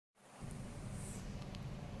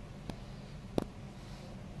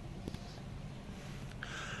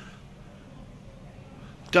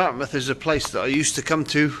Dartmouth is a place that I used to come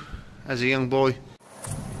to as a young boy.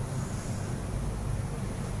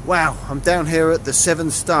 Wow, I'm down here at the Seven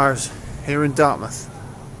Stars here in Dartmouth.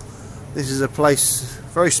 This is a place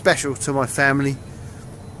very special to my family.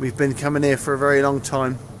 We've been coming here for a very long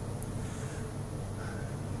time.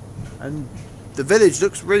 And the village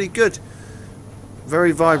looks really good.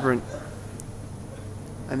 Very vibrant.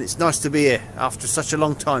 And it's nice to be here after such a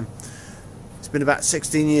long time. It's been about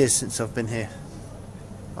 16 years since I've been here.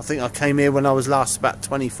 I think I came here when I was last about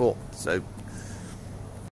 24, so.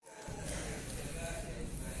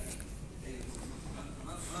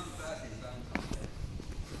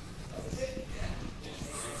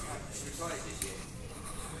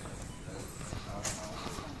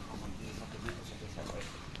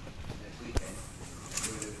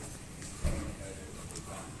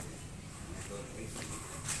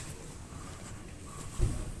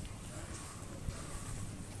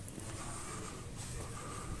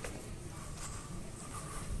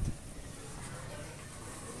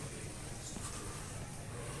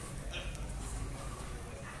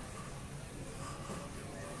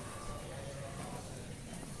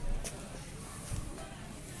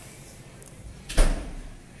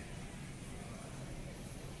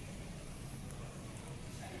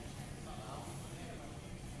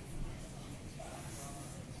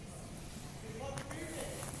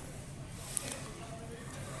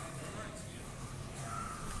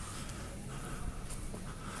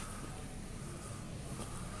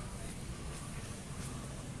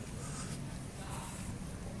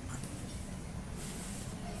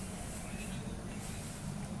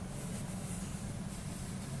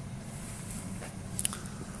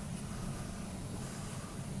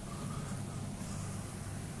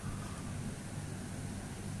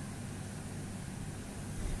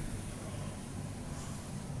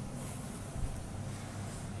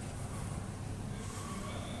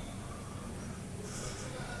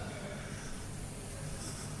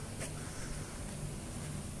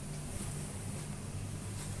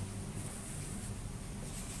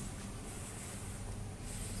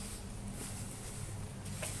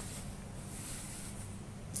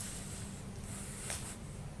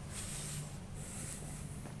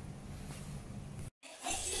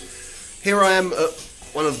 Here I am at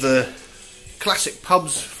one of the classic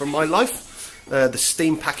pubs from my life, the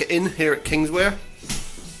Steam Packet Inn here at Kingswear.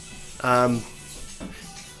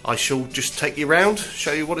 I shall just take you round,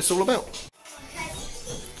 show you what it's all about.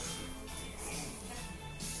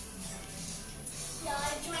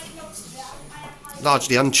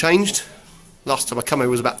 Largely unchanged. Last time I come here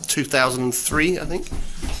was about 2003, I think.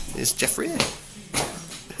 Here's Jeffrey here.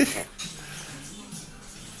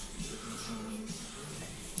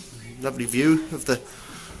 Lovely view of the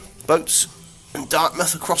boats in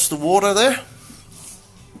Dartmouth across the water there.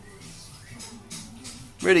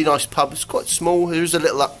 Really nice pub. It's quite small. There's a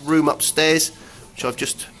little room upstairs which I've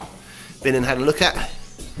just been and had a look at.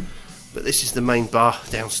 But this is the main bar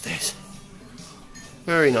downstairs.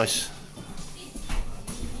 Very nice.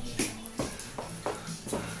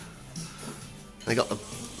 They got the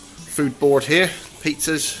food board here.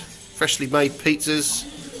 Pizzas, freshly made pizzas,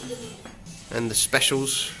 and the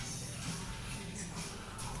specials.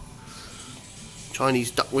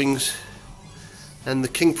 Chinese duck wings and the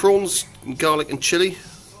king prawns, and garlic and chilli,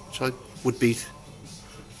 which would be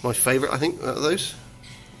my favourite, I think, out of those.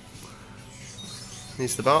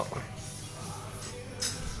 Here's the bar.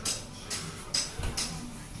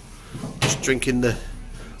 Just drinking the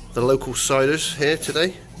local ciders here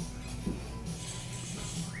today.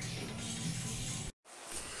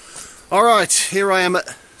 Alright, here I am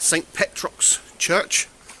at St Petrock's Church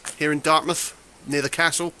here in Dartmouth, near the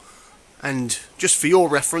castle. And just for your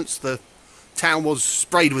reference, the town was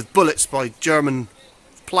sprayed with bullets by German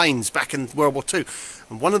planes back in World War II.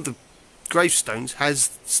 And one of the gravestones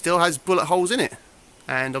still has bullet holes in it.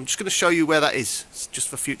 And I'm just going to show you where that is, just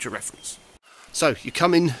for future reference. So, you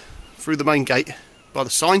come in through the main gate by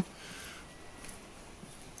the sign.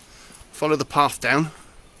 Follow the path down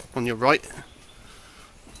on your right.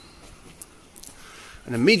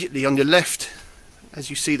 And immediately on your left,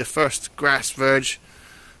 as you see the first grass verge,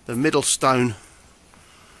 the middle stone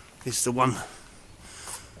is the one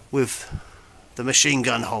with the machine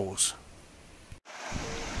gun holes.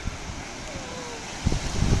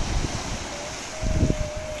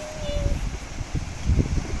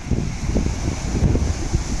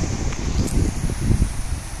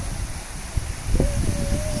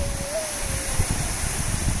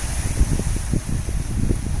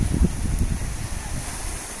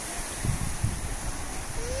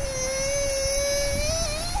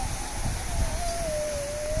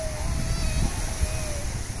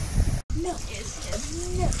 No,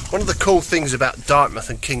 yes, no. One of the cool things about Dartmouth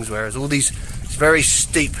and Kingswear is all these very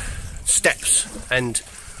steep steps and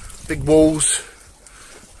big walls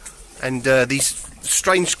and these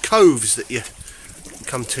strange coves that you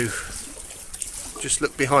come to. Just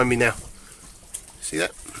look behind me now. See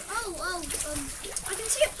that? I can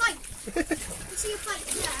see a pipe. I can see a pipe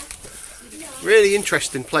there. Yeah. Really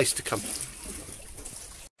interesting place to come.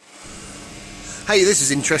 Hey, this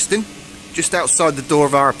is interesting. Just outside the door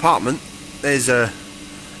of our apartment, there's a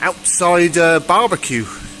outside barbecue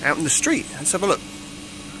out in the street. Let's have a look.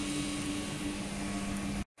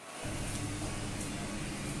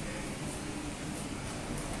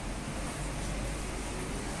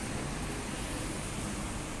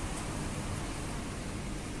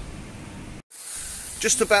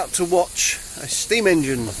 Just about to watch a steam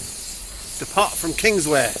engine depart from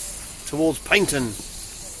Kingswear towards Paynton.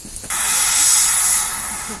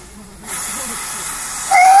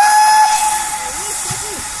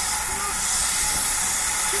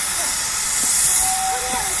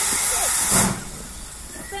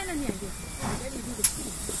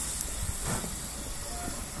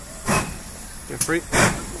 You're free.